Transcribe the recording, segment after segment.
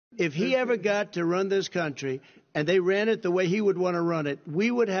if he ever got to run this country and they ran it the way he would want to run it,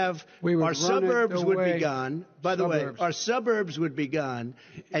 our suburbs would be gone. By the way, our suburbs would be gone,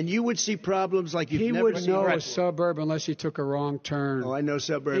 and you would see problems like you've never seen. He would know a suburb unless he took a wrong turn. Oh, I know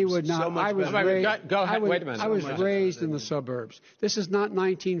suburbs. He would not. So much Go ahead. Wait a minute. I was raised in the suburbs. This is not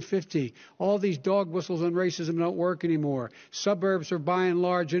 1950. All these dog whistles and racism don't work anymore. Suburbs are by and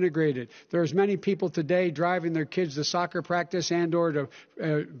large integrated. There's many people today driving their kids to soccer practice and or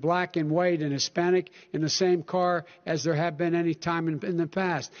to black and white and Hispanic in the same car as there have been any time in the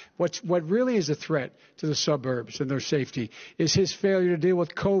past. What really is a threat to the suburbs and their safety is his failure to deal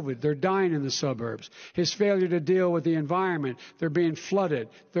with COVID. They're dying in the suburbs. His failure to deal with the environment. They're being flooded.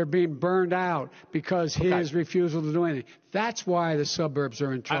 They're being burned out because his refusal to do anything. That's why the suburbs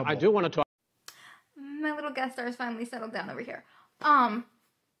are in trouble. I do want to talk. My little guest stars finally settled down over here. I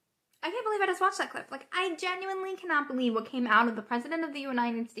can't believe I just watched that clip. Like, I genuinely cannot believe what came out of the President of the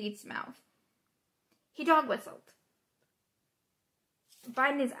United States' mouth. He dog whistled.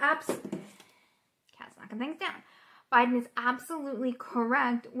 Biden is Cat's knocking things down. Biden is absolutely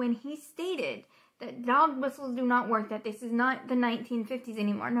correct when he stated that dog whistles do not work, that this is not the 1950s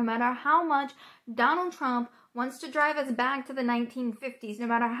anymore. No matter how much Donald Trump wants to drive us back to the 1950s, no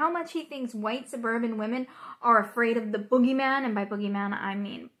matter how much he thinks white suburban women are afraid of the boogeyman, and by boogeyman I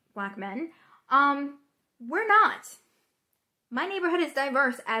mean black men, we're not. My neighborhood is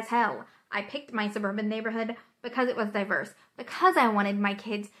diverse as hell. I picked my suburban neighborhood because it was diverse, because I wanted my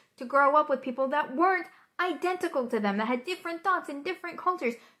kids to grow up with people that weren't identical to them, that had different thoughts and different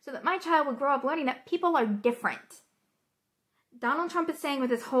cultures, so that my child would grow up learning that people are different. Donald Trump is saying with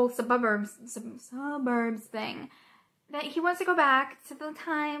this whole suburbs thing that he wants to go back to the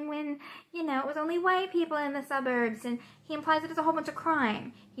time when, it was only white people in the suburbs, and he implies that there's a whole bunch of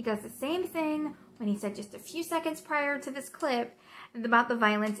crime. He does the same thing when he said just a few seconds prior to this clip about the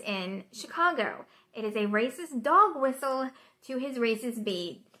violence in Chicago. It is a racist dog whistle to his racist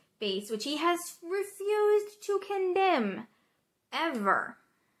base, which he has refused to condemn, ever.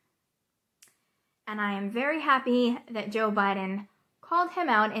 And I am very happy that Joe Biden called him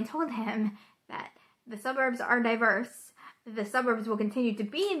out and told him that the suburbs are diverse. The suburbs will continue to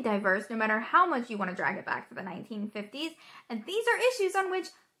be diverse no matter how much you want to drag it back to the 1950s. And these are issues on which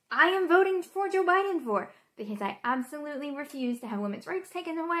I am voting for Joe Biden for, because I absolutely refuse to have women's rights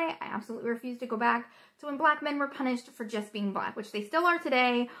taken away. I absolutely refuse to go back to when black men were punished for just being black, which they still are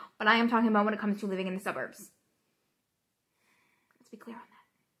today, but I am talking about when it comes to living in the suburbs. Let's be clear on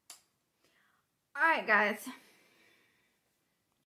that. Alright, guys.